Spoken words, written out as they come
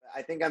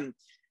I think I'm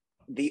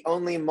the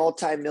only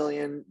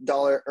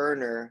multi-million-dollar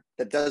earner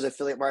that does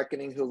affiliate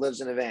marketing who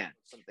lives in a van,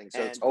 something. So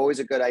it's always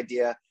a good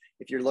idea.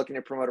 If you're looking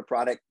to promote a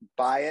product,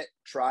 buy it,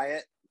 try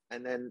it,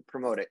 and then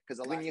promote it.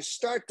 Because when you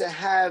start to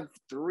have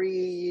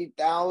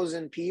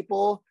 3,000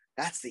 people,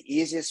 that's the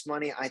easiest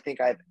money I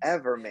think I've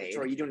ever made.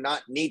 Or you do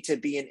not need to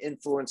be an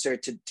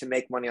influencer to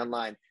make money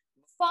online.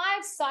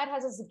 5 side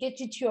hustles to get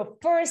you to your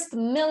first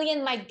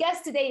million. My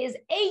guest today is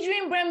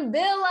Adrian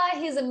Brambilla.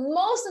 He's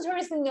most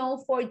notoriously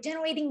known for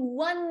generating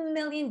 $1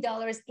 million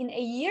in a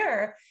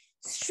year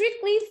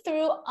strictly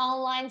through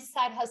online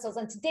side hustles.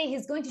 And today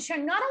he's going to share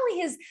not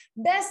only his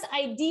best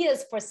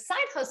ideas for side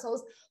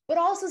hustles, but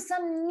also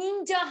some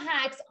ninja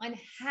hacks on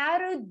how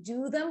to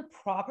do them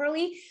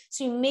properly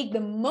so you make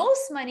the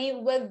most money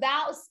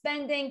without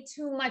spending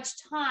too much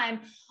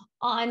time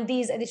on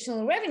these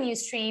additional revenue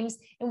streams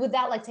and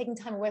without like taking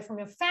time away from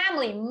your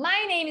family.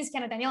 My name is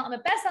Kenna Daniel. I'm a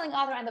best-selling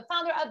author and the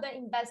founder of the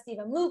Invest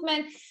Diva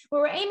movement,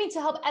 where we're aiming to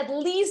help at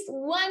least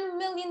 1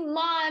 million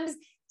moms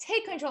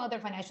take control of their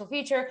financial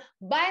future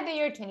by the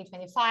year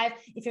 2025.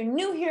 If you're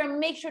new here,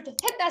 make sure to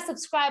hit that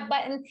subscribe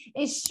button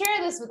and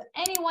share this with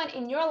anyone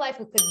in your life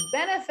who could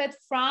benefit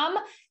from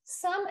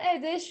some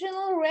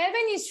additional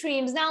revenue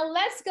streams. Now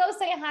let's go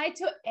say hi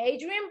to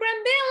Adrian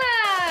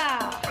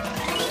Brambilla.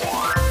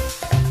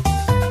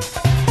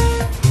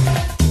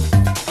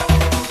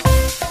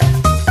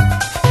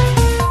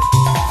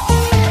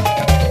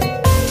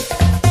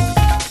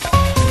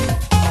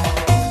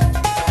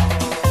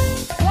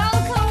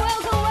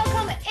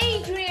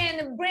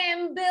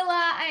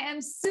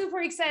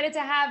 Excited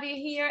to have you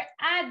here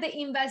at the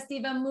Invest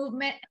Diva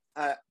movement.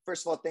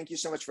 First of all, thank you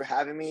so much for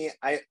having me.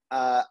 I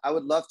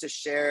would love to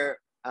share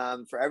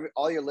for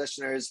all your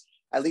listeners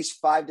at least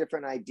 5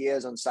 different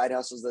ideas on side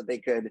hustles that they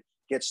could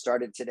get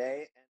started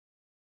today.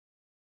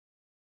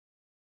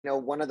 You know,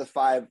 one of the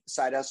 5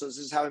 side hustles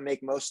is how I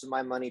make most of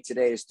my money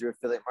today is through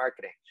affiliate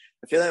marketing.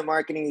 Affiliate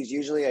marketing is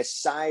usually a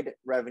side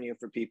revenue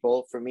for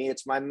people. For me,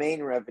 it's my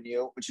main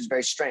revenue, which is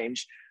very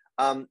strange.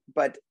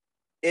 But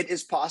it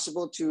is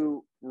possible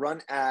to run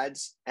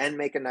ads and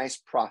make a nice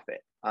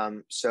profit.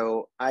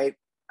 So I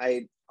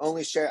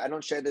only share, I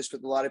don't share this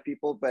with a lot of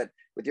people, but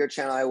with your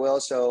channel, I will.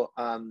 So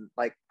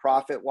like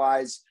profit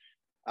wise,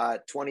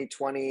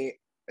 2020,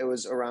 it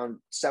was around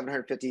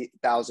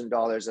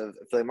 $750,000 of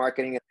affiliate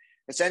marketing.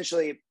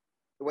 Essentially,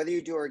 whether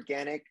you do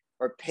organic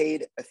or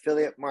paid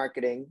affiliate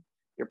marketing,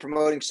 you're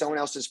promoting someone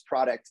else's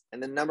product.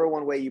 And the number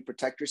one way you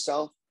protect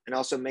yourself and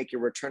also make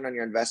your return on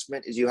your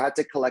investment is you have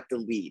to collect a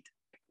lead.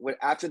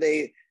 After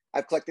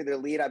I've collected their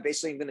lead, I'm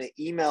basically going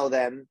to email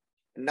them,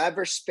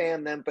 never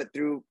spam them, but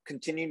through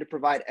continuing to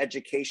provide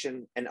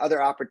education and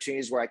other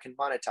opportunities where I can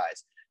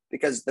monetize.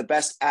 Because the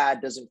best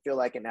ad doesn't feel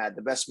like an ad.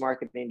 The best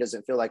marketing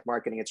doesn't feel like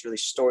marketing. It's really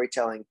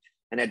storytelling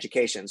and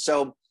education.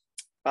 So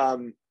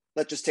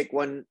let's just take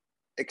one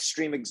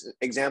extreme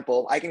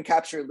example. I can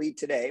capture a lead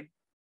today.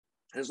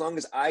 As long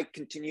as I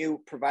continue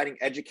providing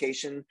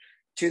education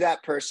to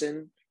that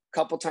person a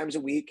couple times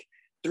a week,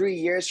 3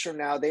 years from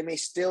now, they may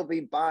still be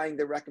buying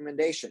the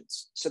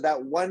recommendations. So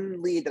that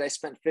one lead that I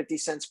spent 50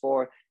 cents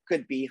for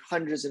could be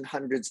hundreds and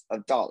hundreds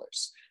of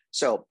dollars.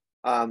 So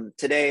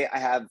today I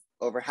have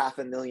over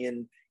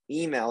 500,000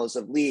 emails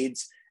of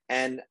leads,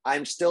 and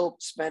I'm still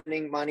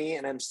spending money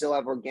and I'm still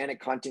have organic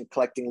content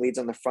collecting leads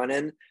on the front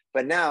end.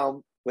 But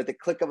now with the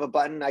click of a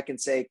button, I can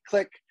say,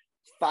 click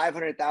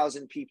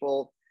 500,000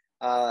 people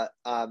that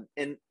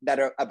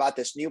are about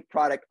this new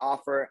product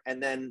offer.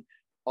 And then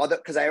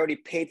because I already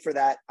paid for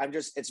that,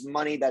 it's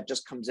money that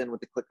just comes in with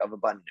the click of a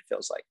button, it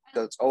feels like.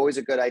 So it's always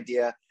a good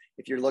idea.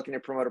 If you're looking to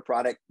promote a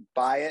product,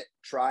 buy it,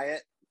 try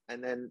it,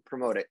 and then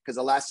promote it. Because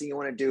the last thing you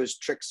want to do is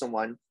trick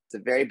someone. It's a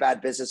very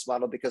bad business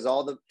model because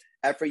all the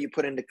effort you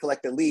put in to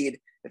collect a lead,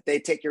 if they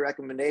take your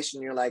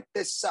recommendation, you're like,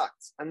 this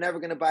sucks, I'm never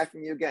going to buy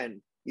from you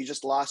again. You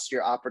just lost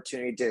your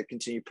opportunity to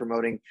continue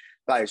promoting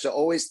value. So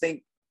always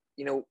think,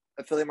 you know,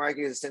 affiliate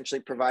marketing is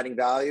essentially providing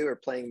value or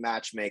playing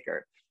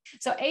matchmaker.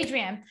 So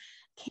Adrian,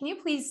 can you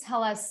please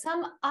tell us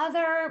some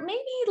other,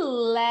 maybe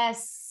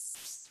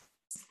less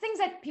things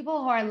that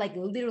people who are like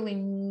literally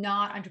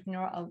not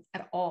entrepreneurial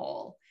at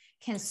all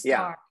can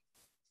start?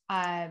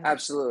 Yeah,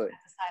 absolutely. As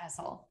a side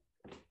hustle.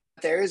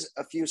 There's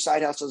a few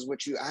side hustles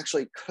which you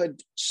actually could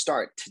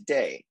start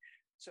today.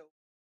 So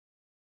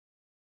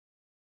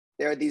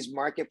there are these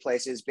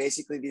marketplaces,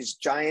 basically these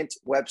giant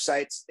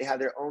websites. They have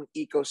their own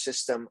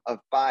ecosystem of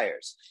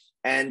buyers.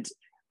 And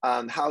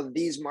how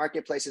these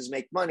marketplaces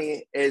make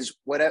money is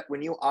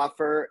when you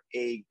offer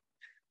a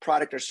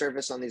product or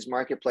service on these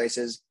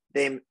marketplaces,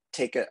 they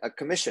take a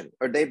commission,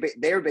 or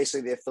they're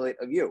basically the affiliate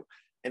of you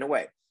in a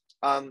way.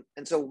 And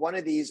so one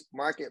of these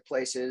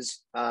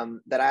marketplaces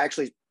that I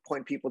actually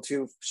point people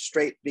to,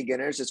 straight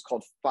beginners, is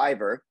called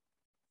Fiverr.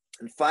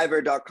 And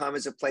Fiverr.com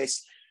is a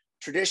place,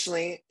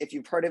 traditionally, if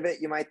you've heard of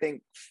it, you might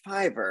think,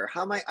 Fiverr,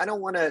 I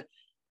don't want to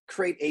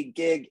create a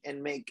gig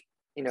and make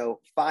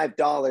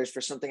 $5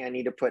 for something I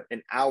need to put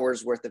an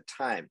hour's worth of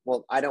time.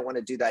 Well, I don't want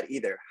to do that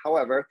either.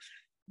 However,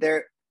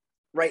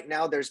 right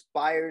now there's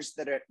buyers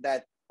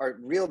that are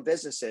real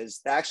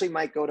businesses that actually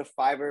might go to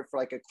Fiverr for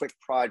like a quick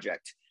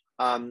project,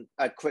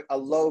 a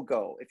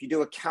logo. If you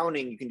do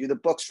accounting, you can do the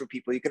books for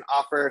people. You can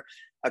offer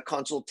a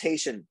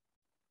consultation.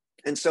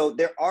 And so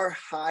there are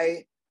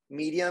high,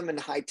 medium, and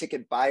high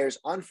ticket buyers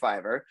on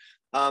Fiverr.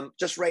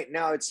 Just right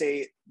now, I'd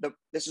say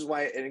this is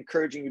why I'm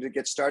encouraging you to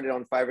get started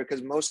on Fiverr,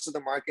 because most of the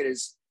market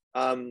is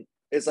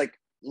like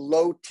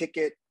low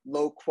ticket,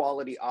 low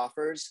quality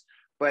offers.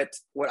 But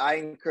what I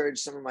encourage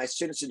some of my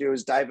students to do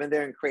is dive in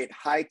there and create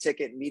high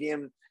ticket,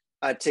 medium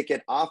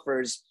ticket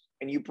offers,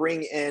 and you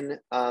bring in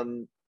a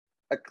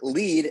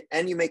lead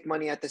and you make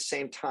money at the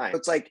same time.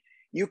 It's like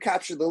you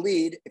capture the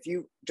lead. If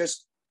you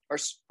just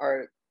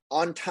are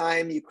on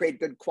time, you create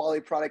good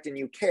quality product and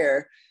you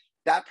care,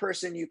 that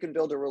person you can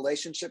build a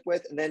relationship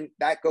with, and then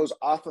that goes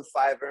off of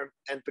Fiverr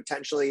and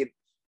potentially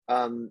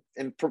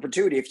in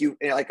perpetuity if you,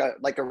 like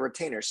a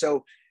retainer.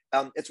 So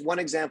it's one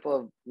example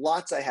of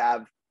lots I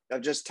have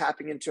of just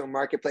tapping into a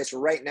marketplace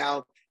where right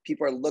now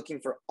people are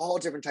looking for all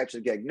different types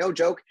of gig. No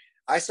joke.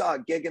 I saw a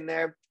gig in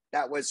there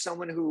that was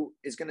someone who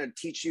is going to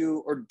teach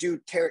you or do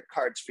tarot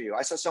cards for you.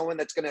 I saw someone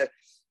that's going to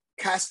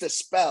cast a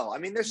spell. I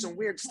mean, there's some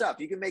weird stuff.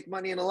 You can make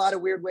money in a lot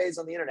of weird ways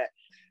on the internet.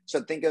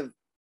 So think of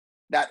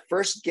that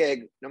first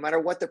gig, no matter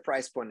what the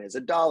price point is,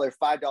 $1, $5,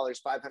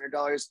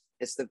 $500,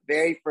 it's the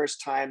very first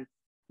time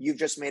you've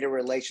just made a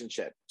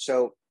relationship.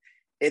 So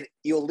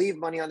you'll leave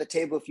money on the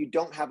table if you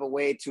don't have a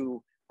way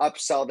to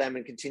upsell them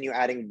and continue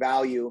adding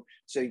value.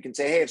 So you can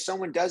say, hey, if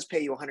someone does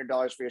pay you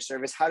 $100 for your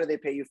service, how do they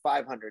pay you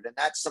 $500? And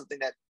that's something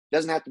that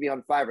doesn't have to be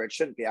on Fiverr. It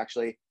shouldn't be,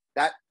 actually.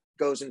 That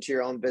goes into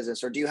your own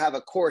business. Or do you have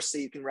a course that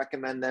you can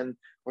recommend them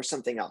or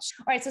something else?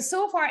 All right.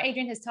 So far,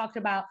 Adrian has talked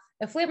about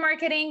affiliate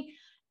marketing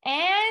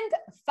and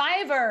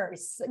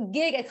Fiverr's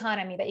gig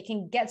economy that you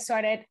can get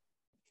started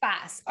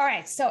fast. All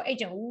right. So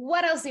Adrian,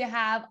 what else do you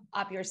have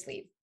up your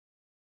sleeve?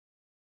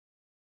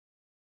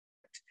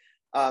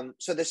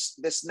 So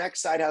this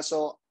next side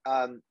hustle,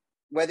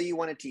 whether you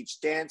want to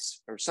teach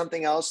dance or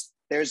something else,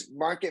 there's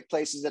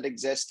marketplaces that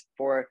exist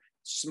for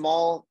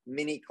small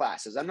mini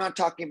classes. I'm not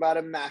talking about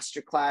a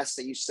master class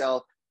that you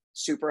sell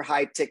super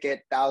high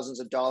ticket,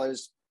 thousands of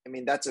dollars. I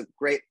mean, that's a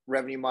great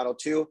revenue model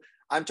too.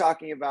 I'm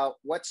talking about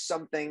what's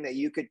something that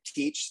you could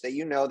teach that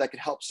you know that could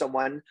help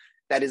someone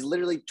that is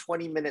literally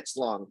 20 minutes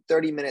long,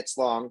 30 minutes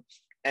long,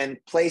 and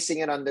placing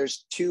it on,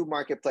 there's two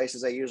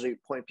marketplaces I usually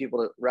point people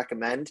to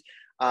recommend.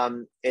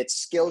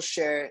 It's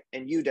Skillshare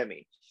and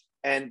Udemy.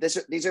 And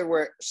these are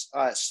where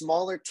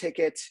smaller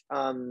ticket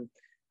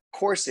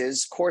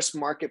course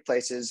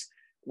marketplaces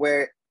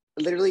where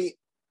literally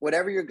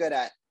whatever you're good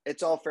at,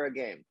 it's all fair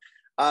game.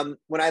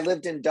 When I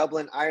lived in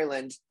Dublin,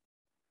 Ireland,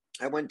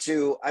 I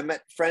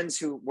met friends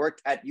who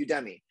worked at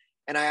Udemy,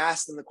 and I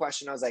asked them the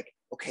question. I was like,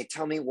 okay,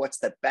 tell me what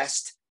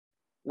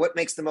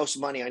makes the most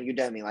money on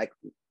Udemy?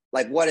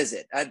 Like what is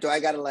it? Do I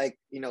got to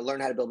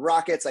learn how to build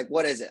rockets? Like,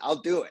 what is it?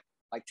 I'll do it.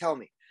 Like, tell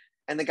me.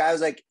 And the guy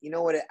was like, you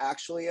know what it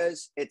actually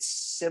is? It's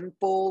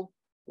simple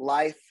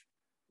life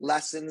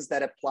lessons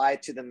that apply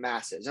to the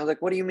masses. And I was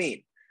like, what do you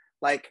mean?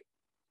 Like,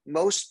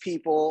 most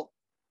people,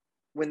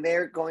 when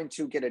they're going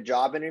to get a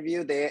job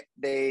interview,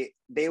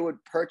 they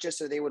would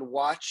purchase or they would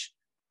watch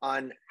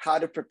on how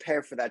to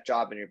prepare for that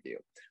job interview,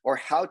 or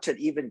how to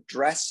even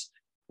dress.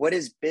 What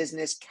is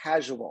business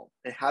casual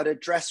and how to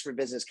dress for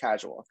business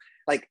casual?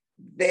 Like,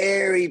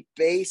 very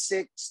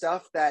basic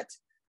stuff that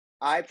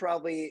I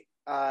probably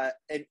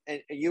and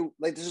you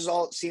like, this is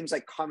all seems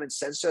like common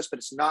sense to us, but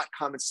it's not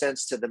common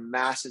sense to the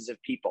masses of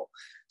people.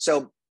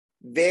 So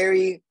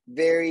very,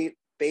 very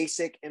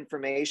basic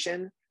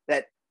information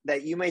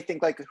that you may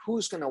think like,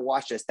 who's going to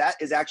watch this? That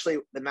is actually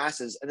the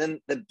masses. And then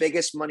the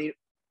biggest money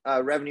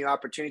revenue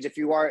opportunities, if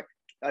you are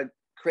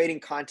creating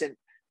content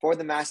for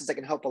the masses that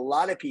can help a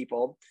lot of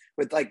people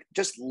with like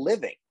just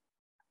living,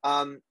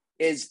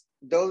 is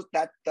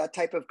that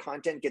type of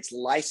content gets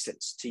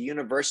licensed to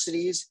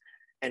universities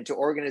and to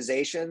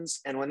organizations.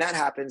 And when that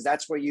happens,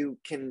 that's where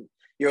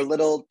your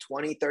little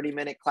 20-30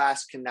 minute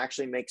class can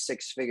actually make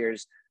six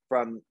figures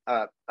from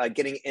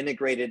getting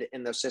integrated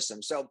in those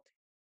systems. So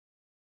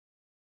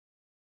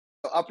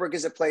Upwork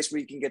is a place where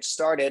you can get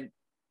started.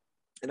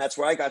 And that's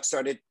where I got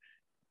started,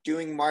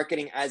 doing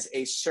marketing as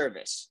a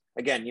service.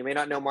 Again, you may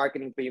not know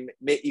marketing,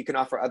 but you can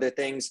offer other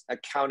things,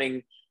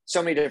 accounting,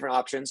 so many different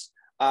options.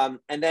 And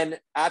then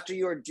after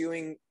you are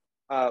doing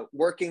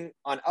working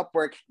on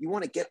Upwork, you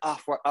want to get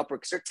off Upwork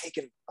because they're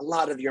taking a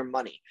lot of your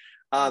money.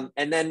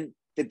 And then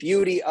the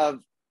beauty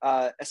of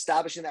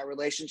establishing that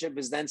relationship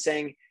is then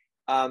saying,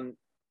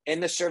 in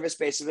the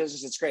service-based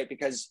business, it's great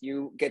because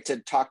you get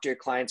to talk to your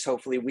clients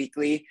hopefully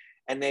weekly,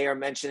 and they are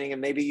mentioning, and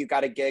maybe you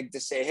got a gig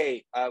to say,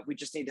 hey, we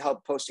just need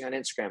help posting on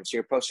Instagram. So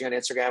you're posting on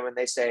Instagram and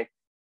they say,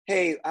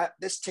 hey,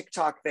 this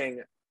TikTok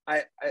thing,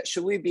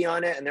 should we be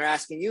on it? And they're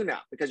asking you now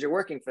because you're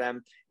working for them.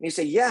 And you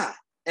say, yeah,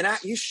 and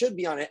you should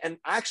be on it. And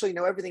I actually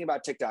know everything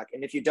about TikTok.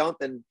 And if you don't,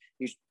 then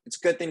it's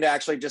a good thing to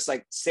actually just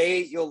like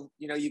say you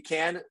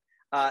can,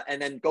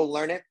 and then go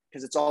learn it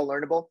because it's all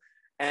learnable.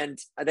 And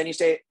then you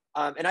say,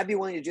 and I'd be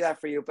willing to do that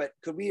for you, but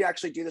could we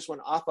actually do this one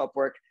off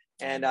Upwork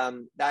And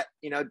that,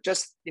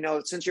 just,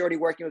 since you're already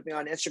working with me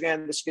on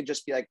Instagram, this could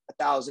just be like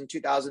 1,000,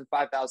 2,000,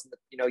 5,000,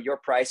 your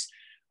price.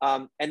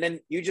 And then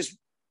you just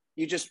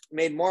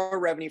made more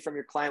revenue from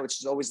your client, which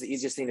is always the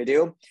easiest thing to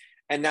do.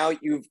 And now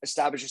you've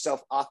established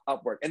yourself off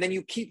Upwork. And then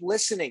you keep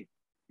listening.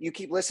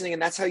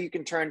 And that's how you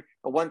can turn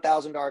a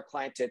 $1,000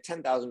 client to a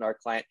 $10,000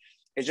 client,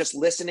 is just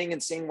listening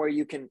and seeing where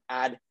you can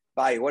add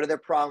value. What are their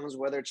problems?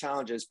 What are their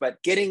challenges?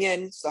 But getting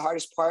in is the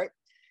hardest part.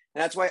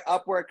 And that's why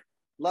Upwork,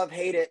 love,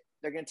 hate it.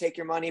 They're going to take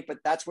your money, but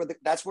that's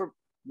where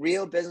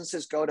real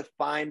businesses go to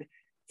find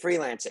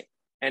freelancing.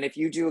 And if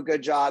you do a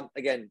good job,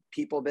 again,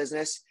 people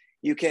business,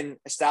 you can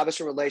establish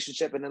a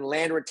relationship and then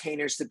land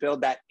retainers to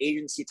build that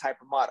agency type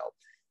of model.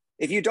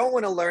 If you don't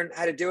want to learn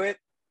how to do it,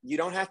 you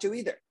don't have to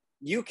either.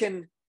 You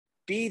can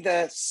be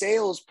the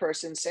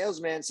salesperson,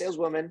 salesman,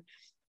 saleswoman,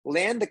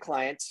 land the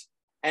clients,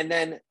 and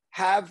then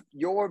have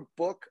your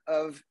book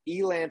of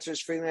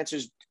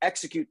freelancers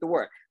execute the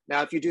work.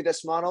 Now, if you do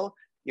this model,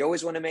 you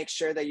always want to make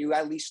sure that you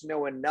at least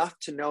know enough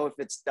to know if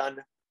it's done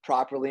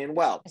properly and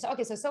well.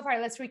 So far,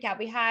 let's recap.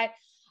 We had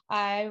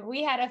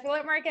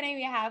affiliate marketing,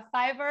 we have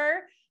Fiverr,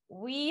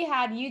 we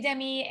had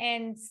Udemy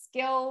and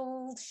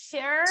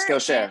Skillshare.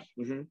 Skillshare,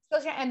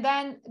 and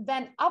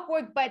then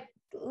Upwork, but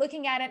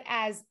looking at it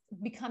as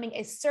becoming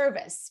a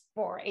service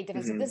for a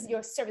different. So this is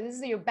your service, this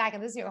is your back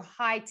end, this is your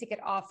high ticket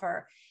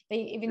offer.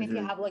 Even if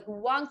you have like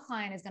one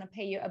client is going to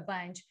pay you a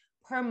bunch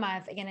per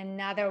month, again,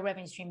 another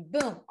revenue stream.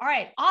 Boom. All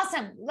right.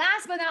 Awesome.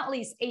 Last but not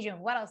least, Adrian,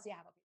 what else do you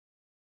have?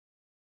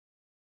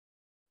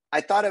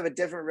 I thought of a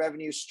different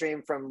revenue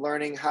stream from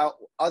learning how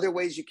other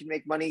ways you can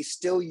make money,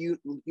 still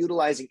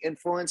utilizing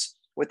influence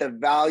with a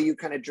value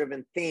kind of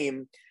driven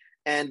theme.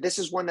 And this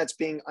is one that's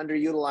being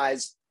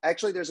underutilized.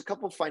 Actually, there's a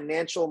couple of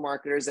financial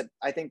marketers that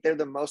I think they're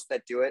the most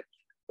that do it,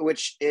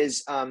 which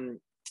is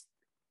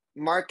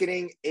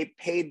marketing a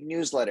paid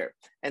newsletter.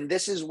 And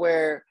this is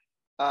where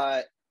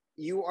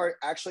you are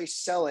actually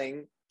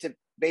selling to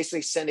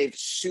basically send a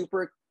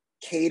super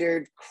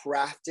catered,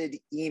 crafted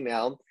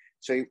email.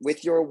 So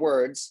with your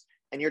words,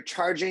 and you're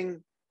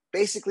charging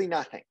basically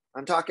nothing.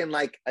 I'm talking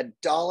like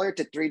 $1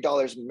 to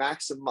 $3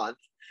 max a month.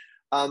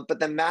 But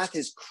the math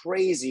is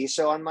crazy.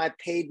 So on my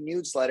paid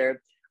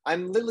newsletter,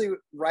 I'm literally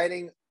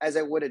writing as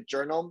I would a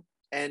journal.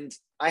 And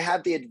I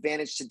have the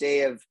advantage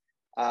today of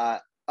an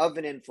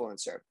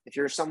influencer. If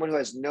you're someone who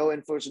has no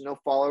influence and no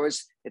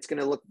followers, it's going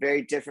to look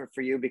very different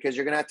for you, because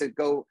you're going to have to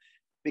go,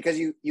 because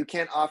you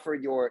can't offer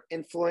your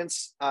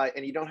influence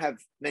and you don't have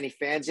many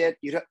fans yet.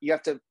 You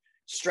have to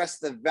stress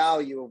the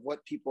value of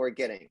what people are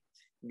getting.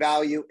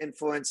 Value,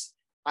 influence.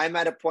 I'm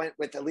at a point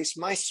with at least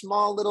my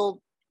small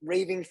little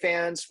raving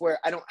fans where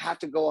I don't have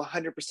to go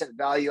 100%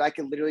 value. I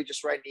can literally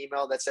just write an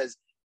email that says,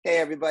 hey,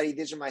 everybody,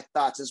 these are my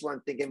thoughts. This is what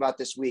I'm thinking about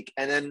this week.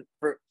 And then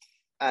for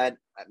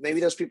maybe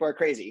those people are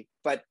crazy,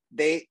 but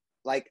they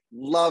like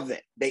love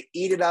it. They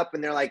eat it up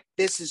and they're like,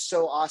 this is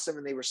so awesome.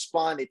 And they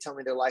respond, they tell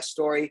me their life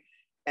story,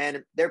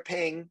 and they're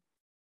paying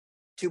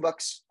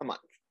 $2 a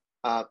month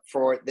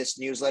for this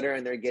newsletter.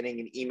 And they're getting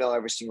an email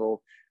every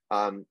single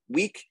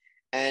week.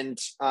 And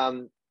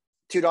 $2,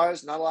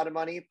 not a lot of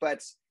money,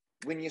 but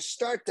when you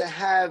start to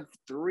have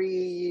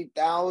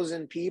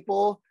 3,000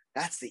 people,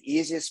 that's the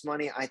easiest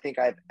money I think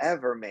I've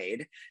ever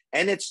made.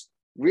 And it's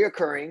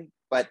reoccurring,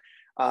 but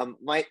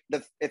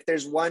if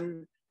there's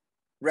one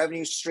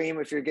revenue stream,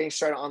 if you're getting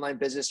started online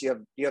business, you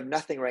have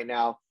nothing right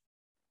now,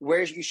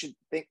 what you should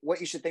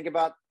think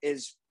about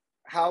is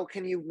how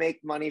can you make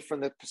money from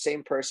the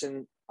same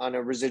person on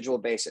a residual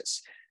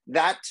basis?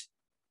 That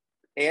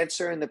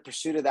answer and the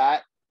pursuit of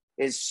that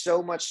is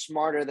so much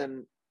smarter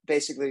than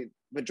basically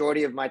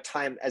majority of my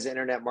time as an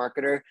internet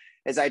marketer,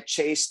 as I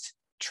chased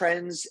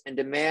trends and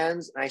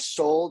demands and I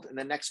sold, and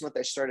the next month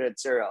I started at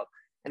zero.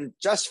 And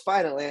just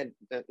finally,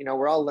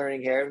 we're all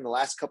learning here in the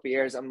last couple of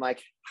years, I'm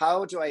like,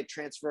 how do I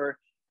transfer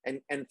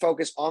and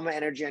focus all my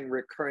energy on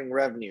recurring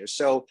revenue?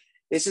 So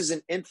this is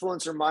an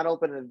influencer model,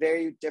 but in a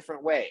very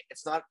different way.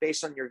 It's not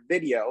based on your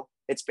video,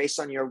 it's based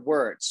on your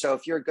words. So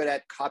if you're good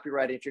at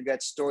copywriting, if you're good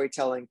at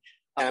storytelling,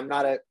 I'm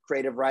not a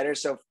creative writer.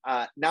 So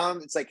now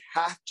it's like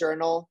half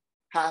journal,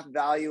 half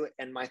value,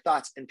 and my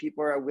thoughts. And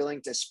people are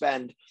willing to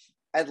spend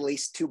at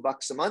least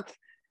 $2 a month.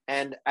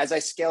 And as I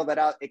scale that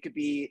out, it could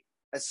be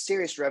a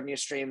serious revenue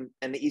stream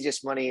and the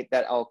easiest money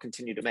that I'll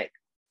continue to make.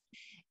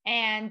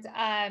 And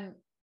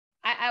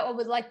I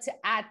would like to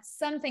add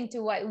something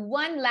to what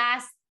one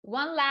last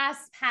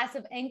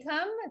passive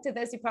income to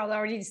this. You probably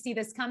already see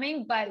this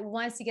coming, but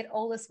once you get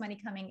all this money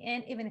coming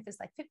in, even if it's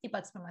like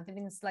 $50 per month,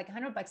 even if it's like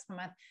 $100 per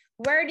month,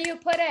 where do you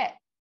put it?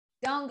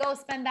 Don't go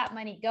spend that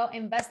money. Go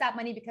invest that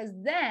money, because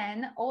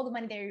then all the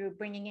money that you're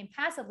bringing in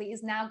passively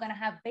is now going to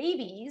have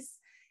babies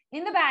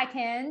in the back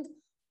end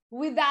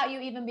without you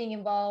even being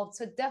involved.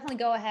 So definitely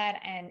go ahead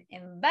and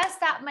invest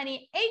that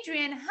money.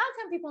 Adrian, how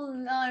can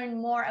people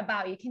learn more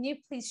about you? Can you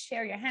please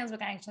share your hands? We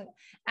can actually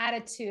add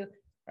it to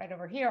right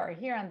over here or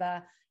here on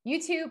the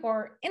YouTube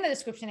or in the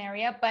description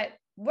area, but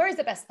where's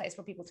the best place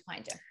for people to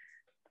find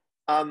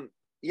you?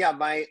 Yeah,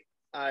 my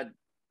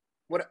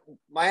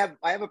I have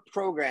a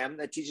program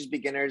that teaches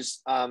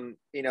beginners,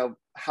 you know,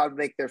 how to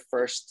make their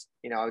first,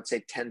 you know, I would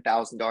say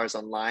 $10,000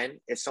 online.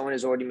 If someone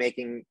is already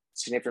making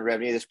significant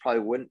revenue, this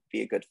probably wouldn't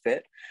be a good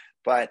fit.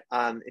 But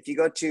if you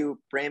go to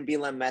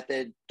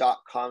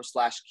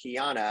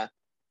brandbilamethod.com/Kiana,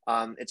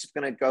 it's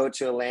going to go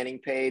to a landing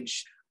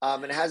page.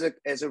 And it has a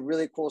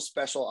really cool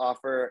special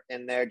offer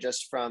in there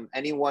just from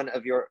any one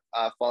of your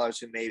followers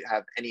who may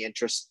have any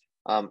interest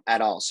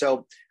at all.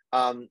 So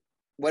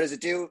what does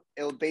it do?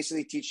 It'll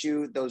basically teach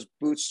you those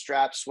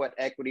bootstrap, sweat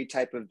equity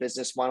type of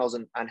business models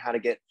and on how to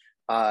get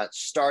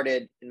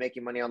started in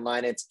making money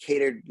online. It's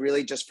catered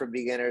really just for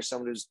beginners,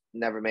 someone who's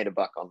never made a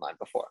buck online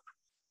before.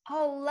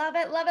 Oh, love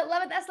it, love it,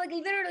 love it. That's like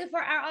literally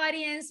for our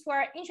audience who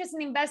are interested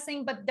in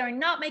investing, but they're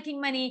not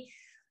making money.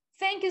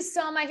 Thank you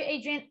so much,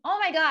 Adrian. Oh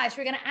my gosh,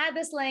 we're going to add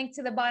this link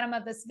to the bottom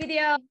of this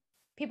video.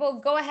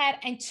 People, go ahead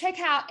and check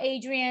out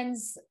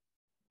Adrian's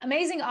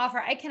amazing offer.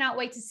 I cannot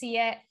wait to see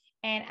it.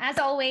 And as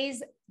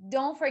always,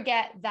 don't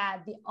forget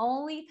that the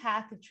only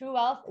path to true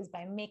wealth is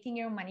by making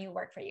your money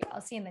work for you.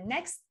 I'll see you in the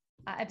next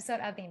episode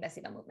of the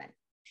Investido Movement.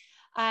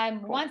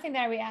 Cool. One thing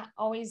that we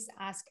always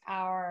ask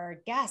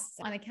our guests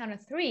on the count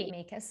of 3,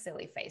 make a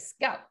silly face.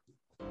 Go.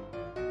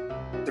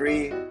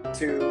 3,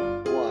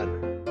 2,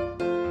 1.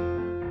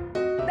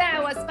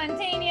 That was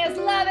spontaneous.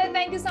 Love it.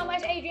 Thank you so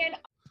much, Adrian.